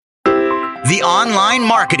The Online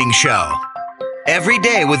Marketing Show. Every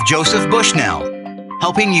day with Joseph Bushnell,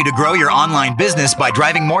 helping you to grow your online business by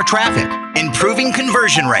driving more traffic, improving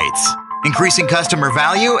conversion rates, increasing customer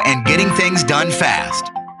value, and getting things done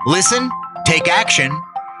fast. Listen, take action,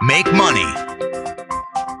 make money.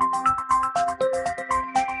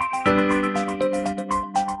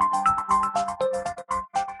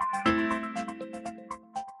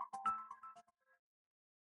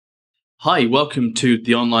 Hi, welcome to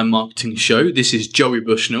the Online Marketing Show. This is Joey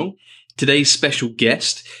Bushnell. Today's special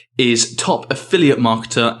guest is top affiliate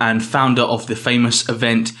marketer and founder of the famous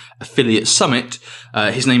event Affiliate Summit.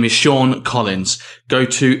 His name is Shawn Collins. Go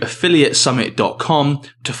to affiliatesummit.com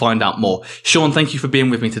to find out more. Shawn, thank you for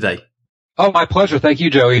being with me today. Oh, my pleasure. Thank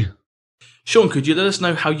you, Joey. Shawn, could you let us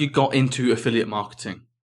know how you got into affiliate marketing?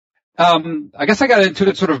 I guess I got into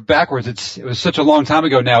it sort of backwards. It was such a long time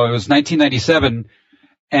ago now. It was 1997.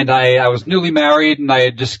 And I was newly married and I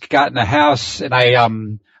had just gotten a house and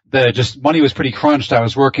money was pretty crunched. I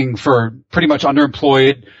was working for pretty much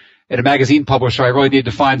underemployed at a magazine publisher. I really needed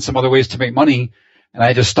to find some other ways to make money. And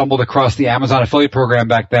I just stumbled across the Amazon affiliate program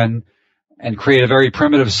back then and created a very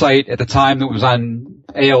primitive site at the time that was on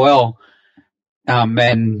AOL.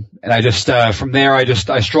 And I just, from there,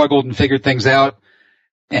 I struggled and figured things out.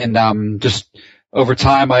 And, just over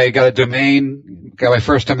time, I got a domain, got my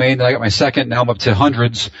first domain, then I got my second, now I'm up to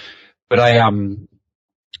hundreds. But I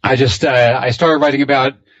started writing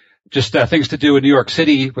about just things to do in New York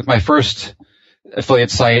City with my first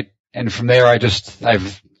affiliate site. And from there,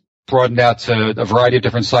 I've broadened out to a variety of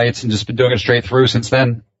different sites and just been doing it straight through since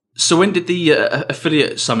then. So when did the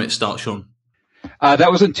Affiliate Summit start, Shawn?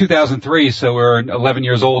 That was in 2003, so we're 11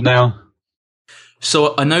 years old now.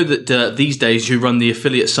 So I know that these days you run the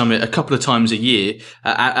Affiliate Summit a couple of times a year,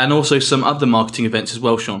 and also some other marketing events as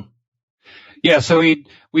well, Shawn. Yeah, so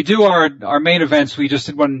we do our main events. We just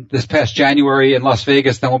did one this past January in Las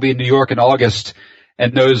Vegas, then we'll be in New York in August,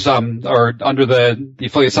 and those are under the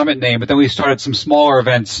Affiliate Summit name. But then we started some smaller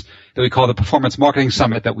events that we call the Performance Marketing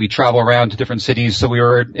Summit that we travel around to different cities. So we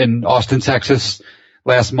were in Austin, Texas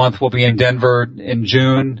last month. We'll be in Denver in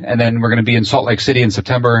June, and then we're going to be in Salt Lake City in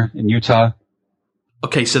September in Utah.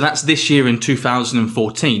 Okay, so that's this year in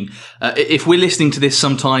 2014. If we're listening to this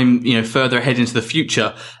sometime, further ahead into the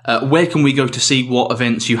future, where can we go to see what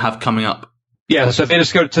events you have coming up? Yeah, so if they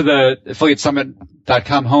just go to the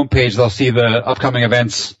affiliatesummit.com homepage, they'll see the upcoming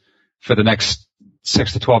events for the next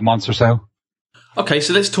 6 to 12 months or so. Okay,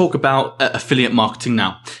 so let's talk about affiliate marketing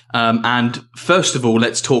now. And first of all,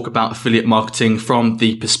 let's talk about affiliate marketing from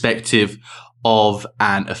the perspective of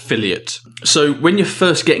an affiliate. So when you're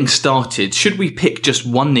first getting started, should we pick just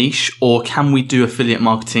one niche or can we do affiliate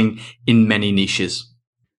marketing in many niches?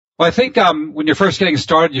 Well, I think when you're first getting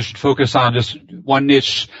started, you should focus on just one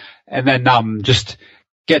niche and then just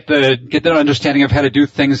get the understanding of how to do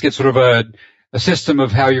things, get sort of a system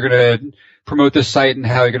of how you're going to promote this site and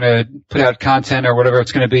how you're going to put out content or whatever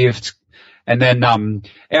it's going to be. And then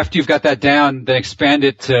after you've got that down, then expand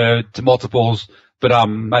it to multiples. But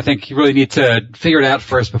I think you really need to figure it out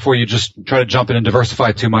first before you just try to jump in and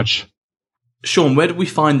diversify too much. Shawn, where do we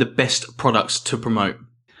find the best products to promote?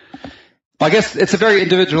 Well, I guess it's a very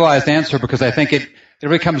individualized answer because I think it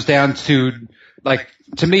really comes down to,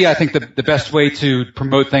 to me, I think the best way to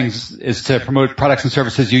promote things is to promote products and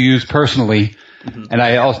services you use personally. Mm-hmm. And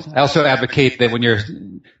I also advocate that when you're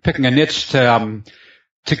picking a niche to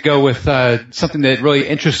go with something that really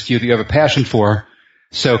interests you, that you have a passion for.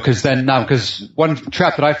 So, because one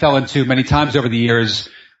trap that I fell into many times over the years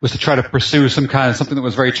was to try to pursue something that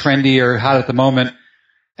was very trendy or hot at the moment.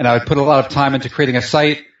 And I would put a lot of time into creating a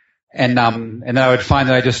site. And then I would find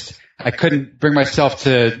that I couldn't bring myself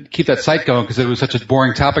to keep that site going because it was such a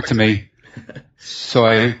boring topic to me. So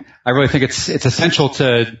I really think it's essential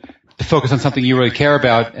to focus on something you really care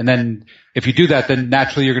about. And then if you do that, then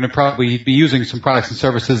naturally you're going to probably be using some products and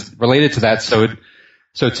services related to that.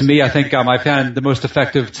 So to me, I think I found the most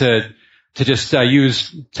effective to just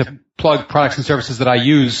use to plug products and services that I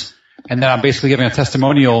use, and then I'm basically giving a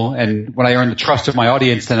testimonial. And when I earn the trust of my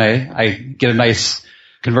audience, then I get a nice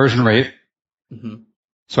conversion rate. Mm-hmm.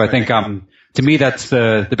 So I think to me that's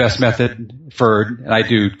the best method and I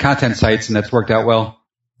do content sites, and that's worked out well.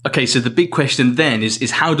 Okay, so the big question then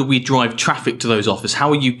is how do we drive traffic to those offers? How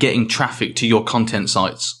are you getting traffic to your content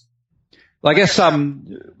sites? Well, I guess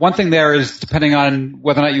one thing there is depending on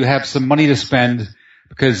whether or not you have some money to spend,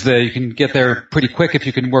 because you can get there pretty quick if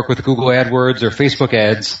you can work with Google AdWords or Facebook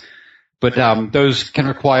ads. But those can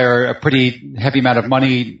require a pretty heavy amount of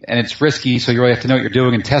money, and it's risky, so you really have to know what you're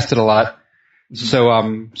doing and test it a lot.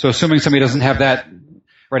 Mm-hmm. So assuming somebody doesn't have that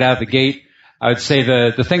right out of the gate, I would say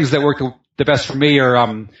the things that work the best for me are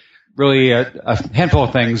really a handful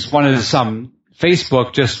of things. One is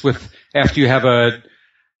Facebook, just with after you have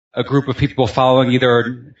a group of people following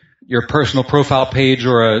either your personal profile page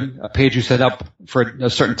or a page you set up for a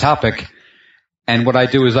certain topic. And what I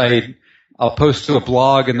do is I'll post to a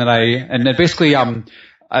blog, and then basically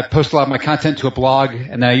I post a lot of my content to a blog,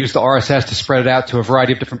 and then I use the RSS to spread it out to a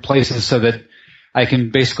variety of different places so that I can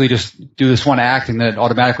basically just do this one act, and then it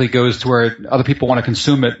automatically goes to where other people want to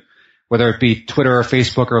consume it, whether it be Twitter or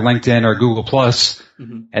Facebook or LinkedIn or Google Plus.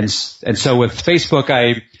 Mm-hmm. And so with Facebook,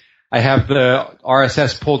 I have the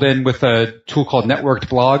RSS pulled in with a tool called Networked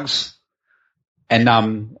Blogs. And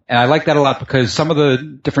I like that a lot because some of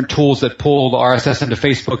the different tools that pull the RSS into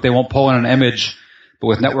Facebook, they won't pull in an image, but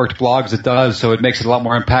with Networked Blogs it does, so it makes it a lot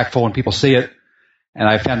more impactful when people see it. And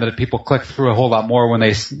I found that people click through a whole lot more when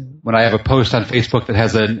I have a post on Facebook that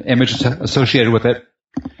has an image associated with it.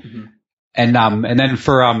 Mm-hmm. And then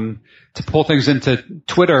to pull things into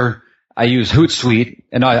Twitter, I use Hootsuite,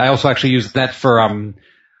 and I also actually use that for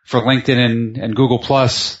LinkedIn and Google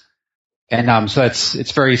Plus. And so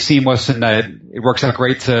it's very seamless, and it works out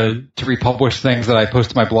great to republish things that I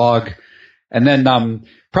post to my blog. And then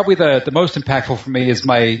probably the most impactful for me is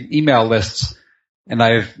my email lists. And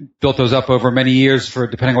I've built those up over many years for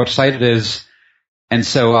depending on which site it is. And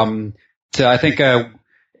so, I think,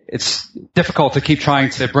 it's difficult to keep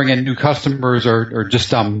trying to bring in new customers or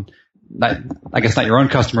just, I guess not your own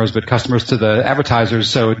customers, but customers to the advertisers.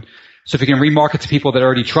 So if you can remarket to people that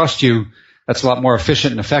already trust you, that's a lot more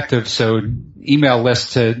efficient and effective. So email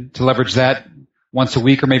lists to leverage that once a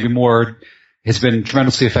week or maybe more has been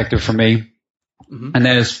tremendously effective for me. Mm-hmm. And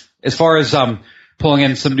then as far as, pulling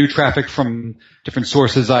in some new traffic from different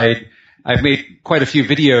sources, I've made quite a few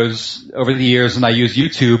videos over the years, and I use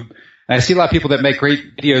YouTube. And I see a lot of people that make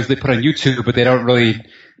great videos they put on YouTube, but they don't really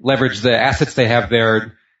leverage the assets they have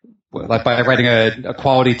there, like by writing a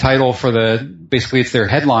quality title for basically it's their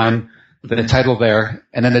headline, the title there,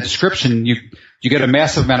 and then the description, you get a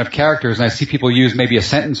massive amount of characters, and I see people use maybe a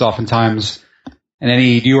sentence oftentimes, and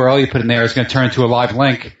any URL you put in there is going to turn into a live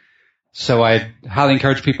link. So I highly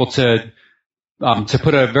encourage people to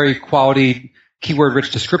put a very quality keyword-rich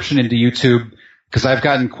description into YouTube, because I've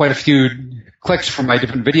gotten quite a few clicks from my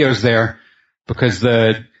different videos there, because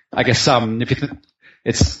it's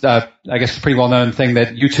a pretty well-known thing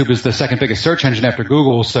that YouTube is the second biggest search engine after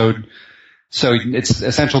Google, so it's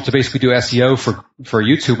essential to basically do SEO for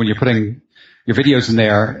YouTube when you're putting your videos in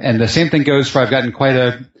there. And the same thing goes for, I've gotten quite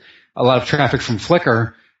a lot of traffic from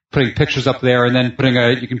Flickr, putting pictures up there, and then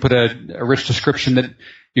you can put a rich description that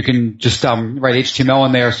you can just write HTML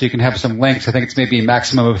in there, so you can have some links. I think it's maybe a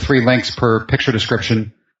maximum of 3 links per picture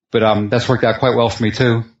description, but that's worked out quite well for me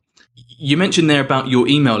too. You mentioned there about your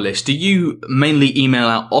email list. Do you mainly email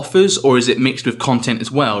out offers, or is it mixed with content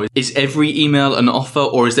as well? Is every email an offer,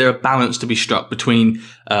 or is there a balance to be struck between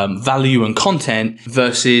value and content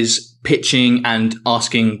versus pitching and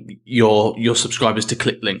asking your subscribers to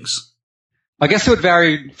click links? I guess it would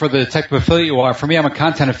vary for the type of affiliate you are. For me, I'm a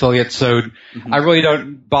content affiliate, so I really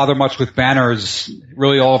don't bother much with banners.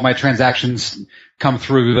 Really, all of my transactions come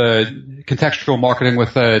through the contextual marketing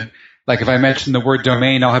with like if I mention the word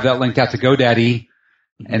domain, I'll have that linked out to GoDaddy.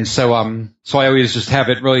 And so I always just have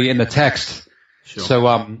it really in the text. Sure. So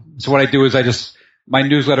what I do is my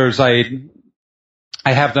newsletters,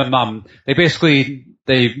 I have them,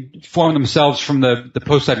 they form themselves from the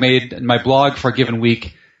posts I made in my blog for a given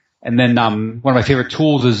week. And then one of my favorite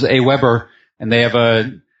tools is Aweber, and they have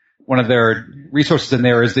one of their resources in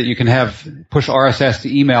there is that you can have push RSS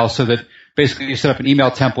to email, so that basically you set up an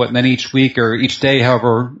email template, and then each week or each day,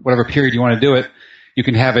 whatever period you want to do it, you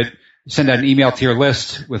can have it send out an email to your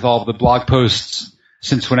list with all the blog posts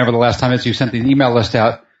since whenever the last time is you sent the email list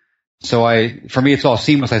out. So for me, it's all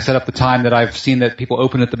seamless. I set up the time that I've seen that people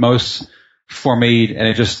open it the most for me, and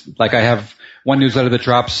it just, like, I have one newsletter that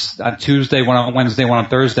drops on Tuesday, one on Wednesday, one on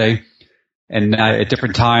Thursday, and at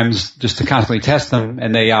different times, just to constantly test them.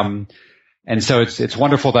 And and so it's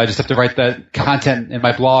wonderful that I just have to write that content in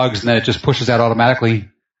my blogs, and then it just pushes out automatically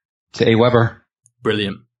to Aweber.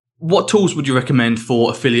 Brilliant. What tools would you recommend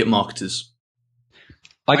for affiliate marketers?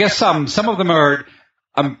 I guess some of them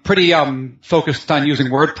I'm pretty focused on using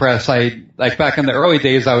WordPress. Like back in the early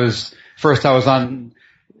days, I was on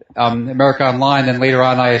America Online, and later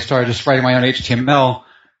on I started just writing my own HTML,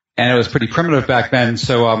 and it was pretty primitive back then.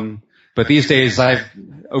 So, but these days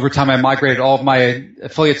over time I migrated all of my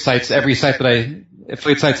affiliate sites,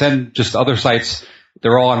 affiliate sites and just other sites,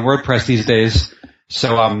 they're all on WordPress these days.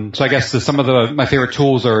 So I guess some of my favorite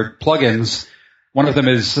tools are plugins. One of them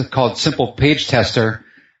is called Simple Page Tester,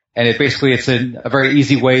 and it's a very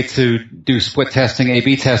easy way to do split testing,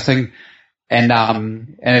 A/B testing.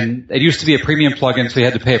 And it used to be a premium plugin, so you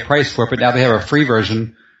had to pay a price for it, but now they have a free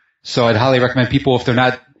version. So I'd highly recommend people, if they're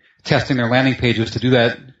not testing their landing pages, to do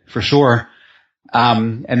that for sure.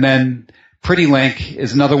 And then Pretty Link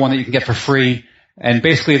is another one that you can get for free. And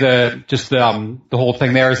basically the whole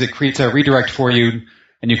thing there is it creates a redirect for you,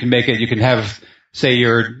 and you can have, say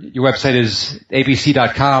your website is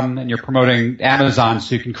abc.com and you're promoting Amazon,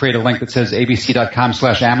 so you can create a link that says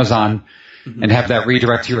abc.com/Amazon and have that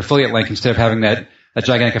redirect to your affiliate link instead of having that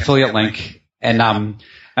gigantic affiliate link. And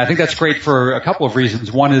I think that's great for a couple of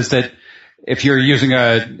reasons. One is that if you're using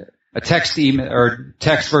a text email or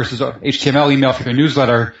text versus HTML email for your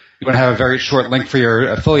newsletter, you want to have a very short link for your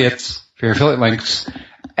affiliates, for your affiliate links.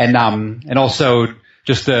 And also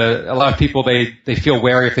just a lot of people, they feel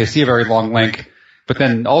wary if they see a very long link. But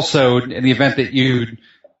then also in the event that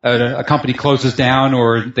a company closes down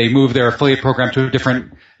or they move their affiliate program to a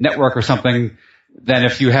different network or something, then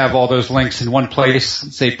if you have all those links in one place,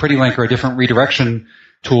 say Pretty Link or a different redirection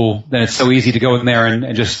tool, then it's so easy to go in there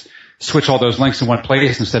and just switch all those links in one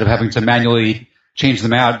place instead of having to manually change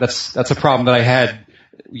them out. That's a problem that I had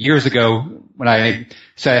years ago when I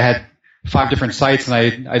had 5 different sites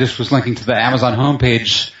and I just was linking to the Amazon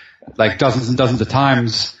homepage like dozens and dozens of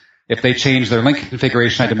times. If they changed their link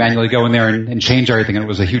configuration, I had to manually go in there and change everything, and it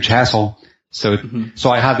was a huge hassle. So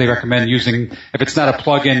I highly recommend using, if it's not a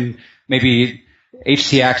plugin, maybe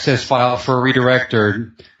htaccess file for a redirect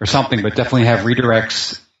or something, but definitely have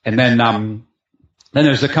redirects. And then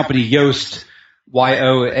there's a company Yoast,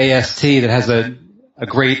 Yoast, that has a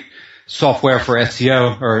great software for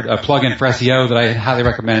SEO or a plugin for SEO that I highly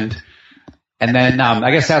recommend. And then,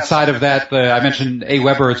 I guess outside of that, I mentioned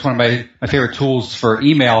Aweber. It's one of my favorite tools for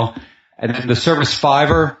email. And then the service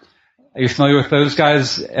Fiverr. Are you familiar with those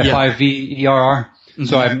guys? Yeah. Fiverr.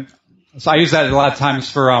 Mm-hmm. So I use that a lot of times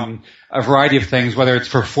for, a variety of things, whether it's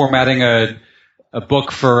for formatting a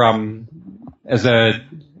book for, on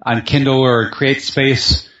Kindle or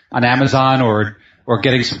CreateSpace on Amazon or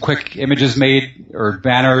getting some quick images made or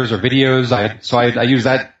banners or videos. I use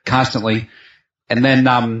that constantly. And then,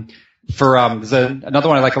 there's another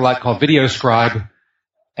one I like a lot called Video Scribe,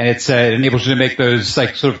 and it enables you to make those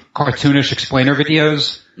like sort of cartoonish explainer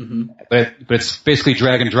videos, but it's basically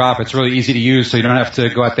drag and drop. It's really easy to use, so you don't have to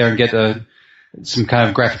go out there and get some kind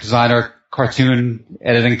of graphic designer, cartoon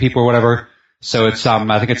editing people or whatever. So it's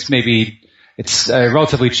I think it's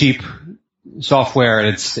relatively cheap software, and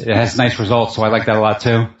it has nice results, so I like that a lot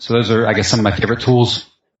too. So those are, I guess, some of my favorite tools.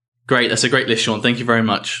 Great, that's a great list, Shawn. Thank you very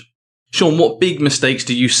much. Shawn, what big mistakes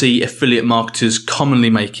do you see affiliate marketers commonly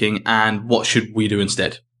making, and what should we do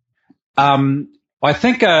instead? I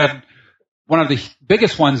think one of the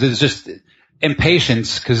biggest ones is just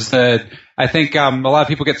impatience, because I think a lot of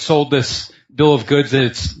people get sold this bill of goods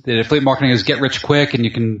that affiliate marketing is get rich quick, and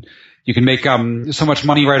you can make so much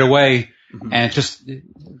money right away, and it's just,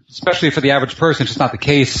 especially for the average person, it's just not the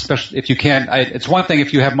case. Especially if you can't. It's one thing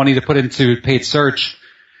if you have money to put into paid search.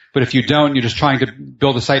 But if you don't, you're just trying to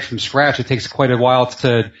build a site from scratch. It takes quite a while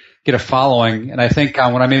to get a following. And I think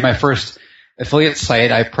when I made my first affiliate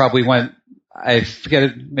site, I probably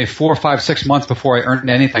maybe 4, 5, 6 months before I earned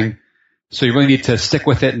anything. So you really need to stick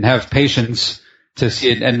with it and have patience to see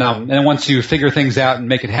it. And then once you figure things out and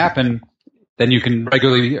make it happen, then you can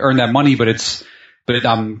regularly earn that money. But it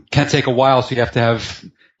can take a while. So you have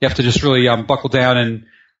to just really buckle down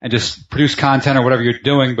and just produce content or whatever you're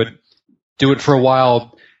doing, but do it for a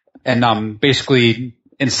while. And basically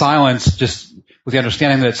in silence, just with the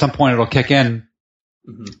understanding that at some point it'll kick in.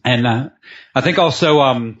 And I think also,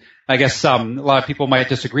 I guess a lot of people might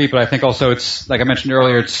disagree, but I think also it's, like I mentioned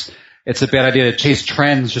earlier, it's a bad idea to chase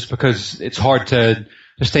trends just because it's hard to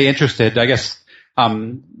stay interested. I guess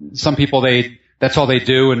some people that's all they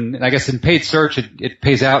do, and I guess in paid search it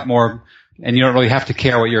pays out more, and you don't really have to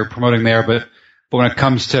care what you're promoting there. But when it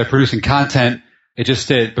comes to producing content,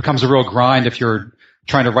 it becomes a real grind if you're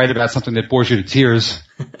trying to write about something that bores you to tears.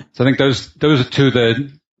 So I think those are two of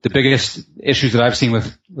the biggest issues that I've seen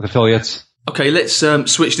with affiliates. Okay, let's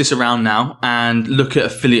switch this around now and look at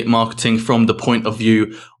affiliate marketing from the point of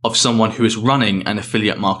view of someone who is running an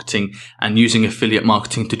affiliate marketing and using affiliate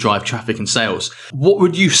marketing to drive traffic and sales. What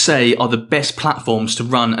would you say are the best platforms to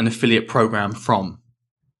run an affiliate program from?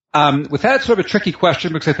 With that, it's sort of a tricky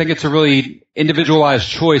question because I think it's a really individualized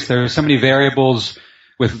choice. There are so many variables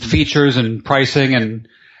with features and pricing and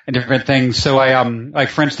different things. So like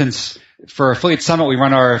for instance, for Affiliate Summit, we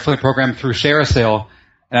run our affiliate program through ShareASale.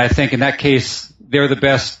 And I think in that case, they're the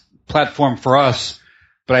best platform for us.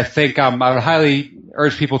 But I think I would highly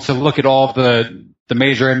urge people to look at all the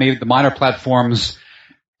major and maybe the minor platforms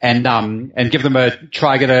and give them a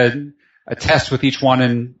try, get a test with each one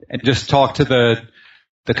and just talk to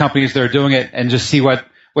the companies that are doing it and just see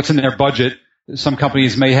what's in their budget. Some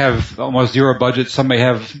companies may have almost zero budget. Some may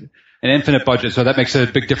have an infinite budget. So that makes a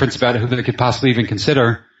big difference about who they could possibly even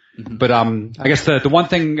consider. Mm-hmm. But, I guess the one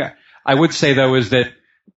thing I would say though is that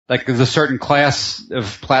like there's a certain class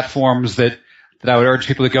of platforms that I would urge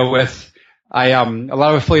people to go with. A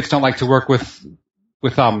lot of affiliates don't like to work with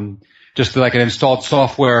just like an installed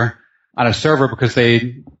software on a server because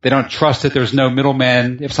they don't trust that there's no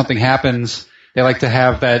middleman. If something happens, they like to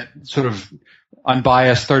have that sort of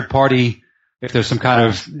unbiased third party if there's some kind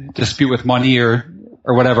of dispute with money or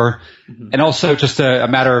whatever. Mm-hmm. And also just a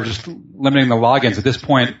matter of just limiting the logins. At this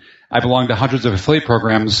point, I belong to hundreds of affiliate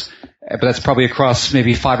programs, but that's probably across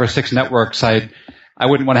maybe 5 or 6 networks. I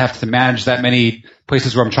wouldn't want to have to manage that many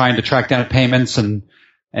places where I'm trying to track down payments and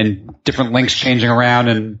different links changing around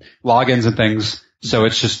and logins and things. So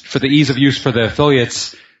it's just for the ease of use for the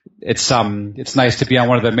affiliates, it's nice to be on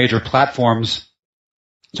one of the major platforms.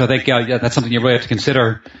 So I think, that's something you really have to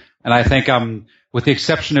consider. And I think, with the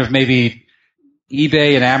exception of maybe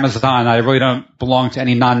eBay and Amazon, I really don't belong to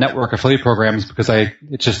any non-network affiliate programs because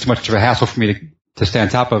it's just too much of a hassle for me to stay on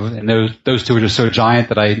top of. And those two are just so giant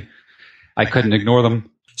that I couldn't ignore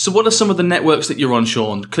them. So what are some of the networks that you're on,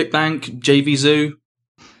 Shawn? ClickBank, JVZoo?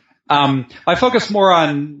 I focus more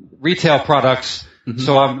on retail products. Mm-hmm.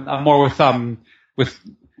 So I'm more with Rakuten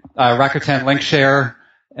LinkShare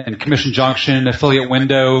and Commission Junction, Affiliate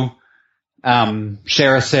Window,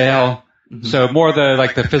 Share a Sale. Mm-hmm. So more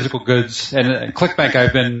the physical goods. And ClickBank,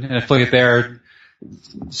 I've been an affiliate there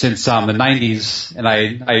since the 90s, and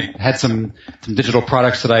I had some digital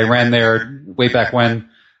products that I ran there way back when.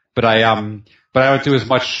 But I don't do as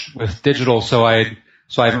much with digital, so I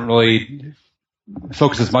haven't really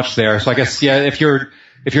focused as much there. So I guess, yeah, if you're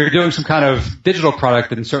doing some kind of digital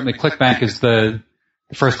product, then certainly ClickBank is the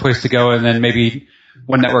first place to go, and then maybe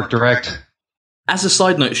One Network Direct. As a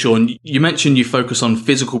side note, Shawn, you mentioned you focus on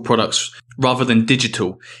physical products rather than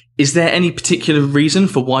digital. Is there any particular reason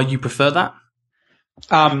for why you prefer that?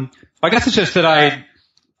 I guess it's just that I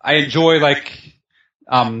enjoy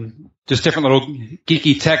just different little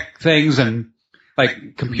geeky tech things and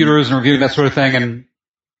like computers and reviewing that sort of thing.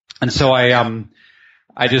 And so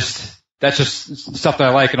that's just stuff that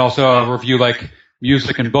I like. And also I'll review like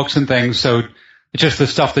music and books and things. So it's just the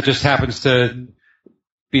stuff that just happens to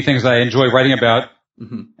be things that I enjoy writing about.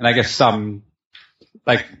 Mm-hmm. And I guess,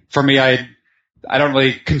 like for me, I don't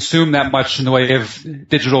really consume that much in the way of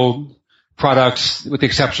digital products with the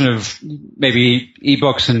exception of maybe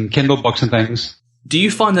ebooks and Kindle books and things. Do you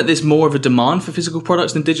find that there's more of a demand for physical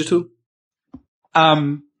products than digital?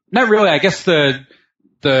 Not really. I guess the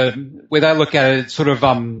way that I look at it, it's sort of,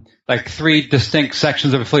 like 3 distinct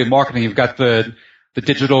sections of affiliate marketing. You've got the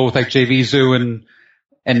digital with like JVZoo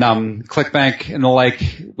and ClickBank and the like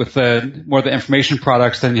with more the information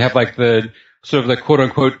products. Then you have like the sort of the quote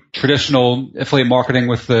unquote traditional affiliate marketing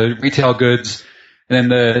with the retail goods,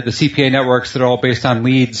 and then the CPA networks that are all based on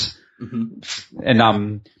leads. Mm-hmm.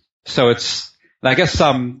 And, so I guess,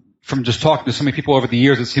 from just talking to so many people over the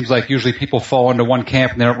years, it seems like usually people fall into one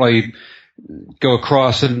camp and they don't really go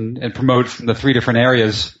across and promote from the 3 different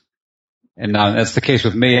areas. And, that's the case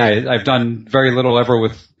with me. I've done very little ever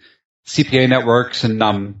with CPA networks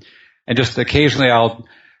and just occasionally I'll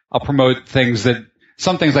promote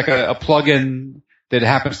some things like a plugin that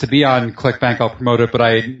happens to be on ClickBank, I'll promote it, but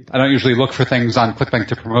I don't usually look for things on ClickBank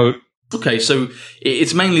to promote. Okay, so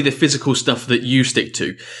it's mainly the physical stuff that you stick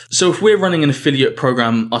to. So if we're running an affiliate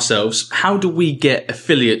program ourselves, how do we get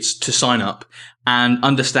affiliates to sign up and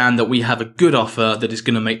understand that we have a good offer that is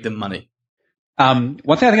going to make them money? One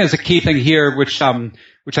thing I think is a key thing here, which I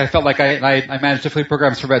felt like I managed affiliate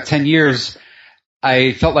programs for about 10 years.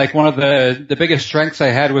 I felt like one of the biggest strengths I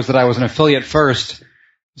had was that I was an affiliate first,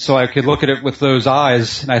 so I could look at it with those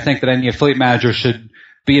eyes. And I think that any affiliate manager should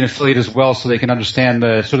be an affiliate as well, so they can understand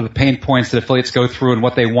the sort of the pain points that affiliates go through and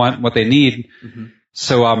what they want, and what they need. Mm-hmm.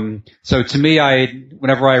 So to me,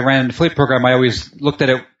 whenever I ran an affiliate program, I always looked at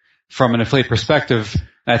it from an affiliate perspective.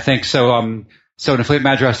 And I think so an affiliate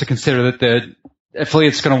manager has to consider that the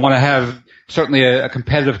affiliate's going to want to have certainly a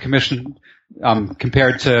competitive commission,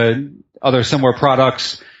 compared to other similar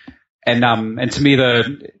products. And to me,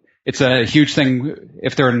 it's a huge thing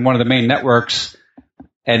if they're in one of the main networks.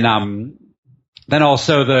 And, then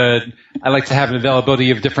also I like to have an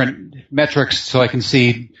availability of different metrics so I can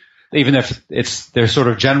see, even if they're sort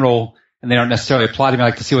of general and they don't necessarily apply to me, I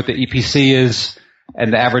like to see what the EPC is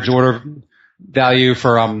and the average order value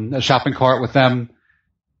for, a shopping cart with them,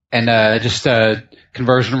 and, just,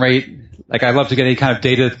 conversion rate. Like I love to get any kind of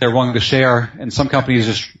data that they're willing to share, and some companies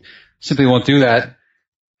just simply won't do that.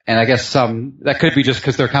 And I guess that could be just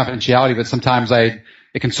because they're confidentiality, but sometimes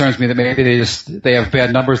it concerns me that maybe they have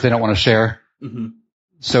bad numbers they don't want to share. Mm-hmm.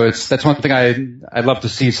 So that's one thing I'd love to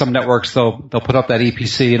see. Some networks they'll put up that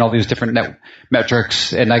EPC and all these different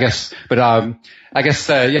metrics, and I guess you have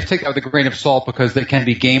to take that with a grain of salt because they can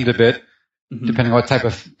be gamed a bit, depending on what type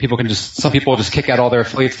of people some people just kick out all their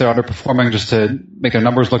affiliates that are underperforming just to make their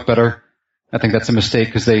numbers look better. I think that's a mistake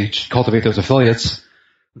because they should cultivate those affiliates.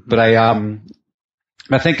 But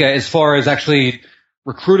I think as far as actually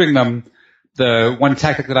recruiting them, the one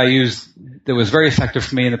tactic that I used that was very effective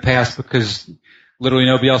for me in the past because literally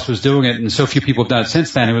nobody else was doing it and so few people have done it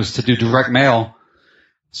since then, it was to do direct mail.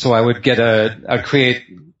 So I would I'd create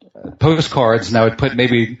postcards and I would put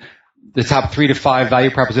maybe the top 3 to 5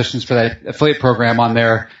 value propositions for that affiliate program on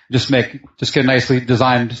there. Just get a nicely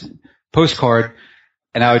designed postcard,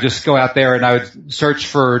 and I would just go out there and I would search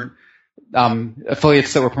for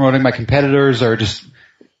affiliates that were promoting my competitors or just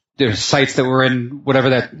there's sites that were in whatever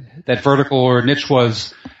that vertical or niche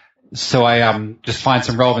was. So I just find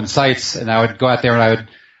some relevant sites and I would go out there and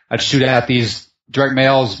I'd shoot out these direct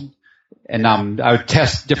mails and I would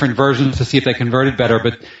test different versions to see if they converted better.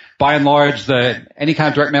 But by and large, any kind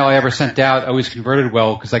of direct mail I ever sent out always converted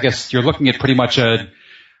well because I guess you're looking at pretty much a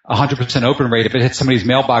 100% open rate. If it hits somebody's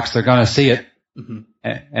mailbox, they're going to see it. Mm-hmm.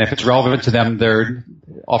 And if it's relevant to them,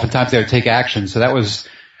 oftentimes they would take action. So that was,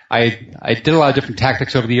 I did a lot of different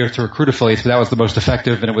tactics over the years to recruit affiliates, but that was the most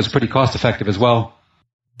effective and it was pretty cost effective as well.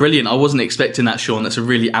 Brilliant. I wasn't expecting that, Shawn. That's a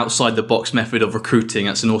really outside the box method of recruiting.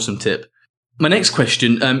 That's an awesome tip. My next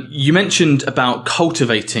question, you mentioned about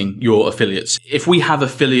cultivating your affiliates. If we have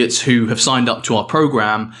affiliates who have signed up to our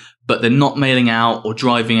program, but they're not mailing out or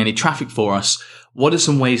driving any traffic for us, what are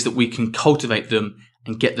some ways that we can cultivate them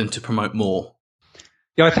and get them to promote more?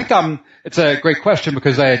 Yeah, I think it's a great question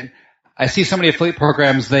because I see so many affiliate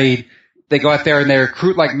programs, they go out there and they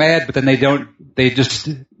recruit like mad, but then they just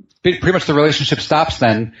pretty much the relationship stops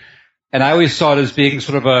then. And I always saw it as being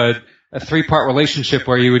sort of a 3-part relationship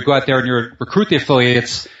where you would go out there and you would recruit the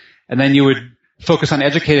affiliates and then you would focus on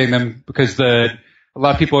educating them because a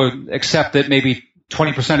lot of people accept that maybe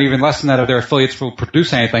 20% or even less than that of their affiliates will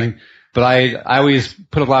produce anything. But I always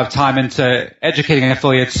put a lot of time into educating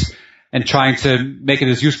affiliates and trying to make it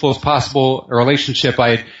as useful as possible, a relationship.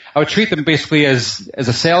 I would treat them basically as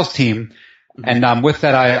a sales team. And with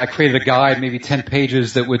that, I created a guide, maybe 10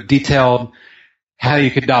 pages that would detail how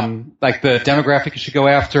you could, like the demographic you should go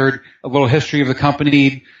after, a little history of the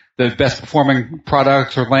company, the best performing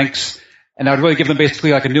products or links. And I would really give them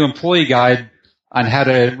basically like a new employee guide on how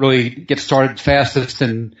to really get started fastest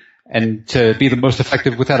and to be the most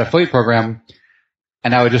effective with that affiliate program.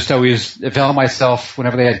 And I would just always avail myself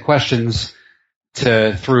whenever they had questions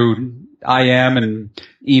through IM and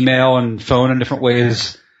email and phone in different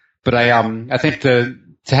ways. But I think to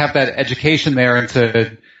have that education there and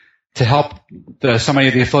to help so many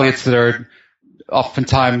of the affiliates that are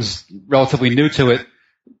oftentimes relatively new to it,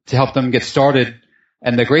 to help them get started.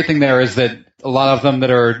 And the great thing there is that a lot of them that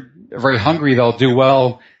are very hungry, they'll do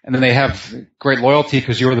well, and then they have great loyalty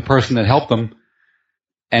because you were the person that helped them.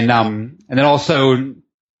 And then also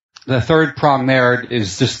the third prong there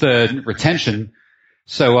is just the retention.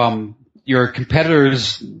 So, your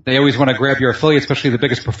competitors, they always want to grab your affiliates, especially the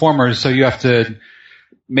biggest performers. So you have to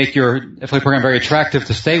make your affiliate program very attractive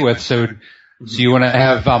to stay with. So you want to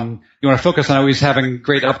have, you want to focus on always having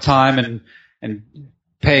great uptime and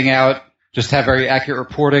paying out, just have very accurate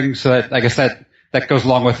reporting. So that, I guess that goes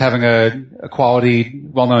along with having a quality,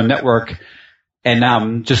 well-known network.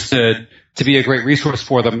 And, just to be a great resource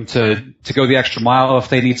for them to go the extra mile if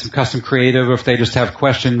they need some custom creative, or if they just have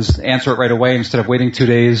questions, answer it right away instead of waiting 2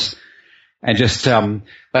 days. And just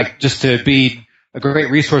to be a great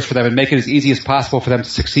resource for them and make it as easy as possible for them to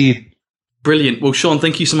succeed. Brilliant. Well, Shawn,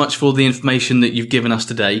 thank you so much for the information that you've given us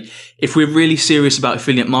today. If we're really serious about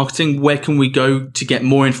affiliate marketing, where can we go to get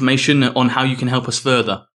more information on how you can help us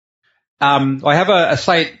further? I have a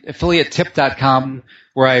site, affiliatetip.com,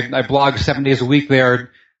 where I blog 7 days a week there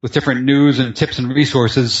with different news and tips and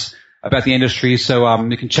resources about the industry. So,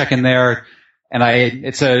 you can check in there. And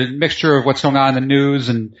it's a mixture of what's going on in the news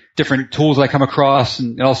and different tools I come across.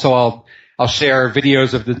 And also I'll share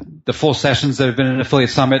videos of the full sessions that have been in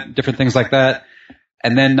Affiliate Summit, different things like that.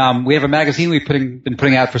 And then, we have a magazine we've been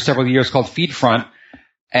putting out for several years called Feedfront.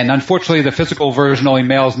 And unfortunately, the physical version only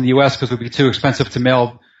mails in the U.S. because it would be too expensive to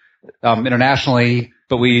mail, internationally.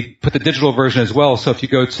 But we put the digital version as well. So if you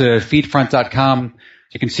go to feedfront.com,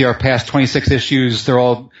 you can see our past 26 issues. They're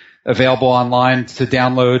all available online to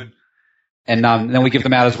download. And then we give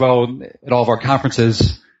them out as well at all of our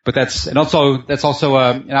conferences. But that's also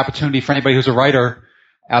an opportunity for anybody who's a writer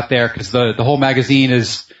out there because the whole magazine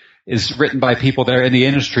is written by people that are in the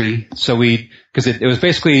industry. So because it was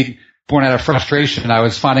basically born out of frustration. I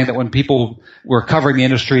was finding that when people were covering the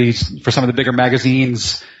industries for some of the bigger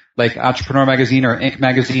magazines, like Entrepreneur Magazine or Inc.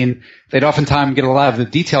 Magazine, they'd oftentimes get a lot of the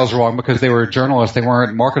details wrong because they were journalists, they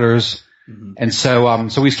weren't marketers. Mm-hmm. And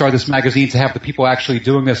so we started this magazine to have the people actually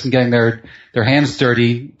doing this and getting their hands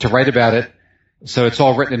dirty to write about it. So it's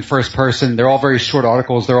all written in first person. They're all very short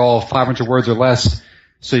articles. They're all 500 words or less.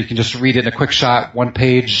 So you can just read it in a quick shot, one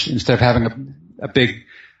page, instead of having a big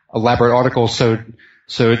elaborate article. So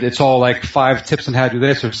it's all like 5 tips on how to do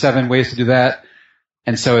this or 7 ways to do that.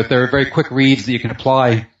 And so they're very quick reads that you can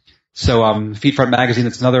apply. So, Feedfront Magazine,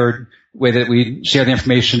 that's another way that we share the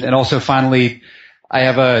information. And also finally, I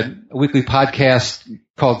have a weekly podcast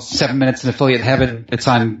called 7 Minutes in Affiliate Heaven. It's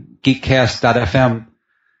on geekcast.fm.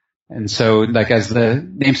 And so, like as the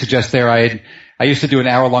name suggests there, I used to do an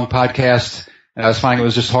hour-long podcast, and I was finding it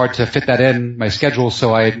was just hard to fit that in my schedule.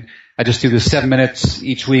 So I just do this 7 minutes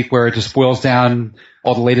each week where it just boils down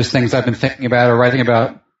all the latest things I've been thinking about or writing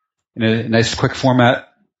about in a nice quick format.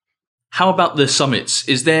 How about the summits?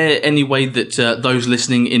 Is there any way that those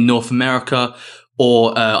listening in North America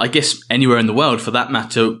or I guess anywhere in the world for that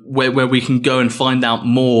matter, where we can go and find out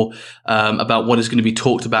more about what is going to be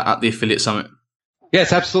talked about at the Affiliate Summit?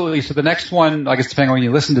 Yes, absolutely. So the next one, I guess depending on when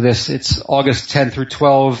you listen to this, it's August 10 through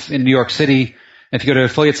 12 in New York City. And if you go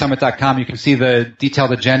to affiliatesummit.com, you can see the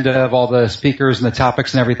detailed agenda of all the speakers and the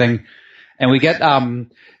topics and everything. And we get,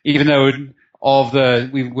 even though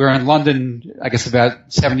we were in London, I guess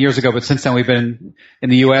about 7 years ago, but since then we've been in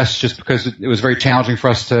the U.S. just because it was very challenging for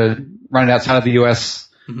us to run it outside of the U.S.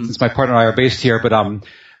 Mm-hmm. Since my partner and I are based here.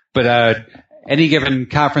 But any given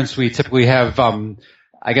conference, we typically have,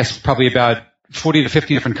 I guess probably about 40 to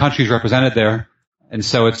 50 different countries represented there. And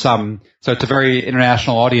so it's a very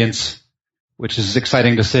international audience, which is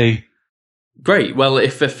exciting to see. Great. Well,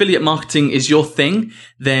 if affiliate marketing is your thing,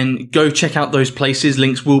 then go check out those places.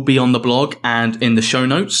 Links will be on the blog and in the show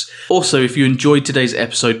notes. Also, if you enjoyed today's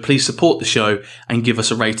episode, please support the show and give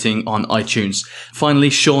us a rating on iTunes.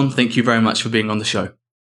 Finally, Shawn, thank you very much for being on the show.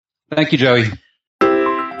 Thank you, Joey.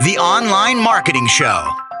 The Online Marketing Show.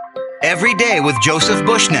 Every day with Joseph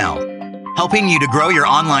Bushnell. Helping you to grow your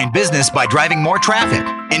online business by driving more traffic,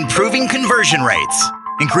 improving conversion rates,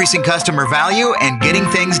 increasing customer value, and getting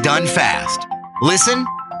things done fast. Listen,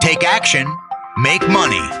 take action, make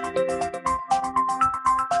money.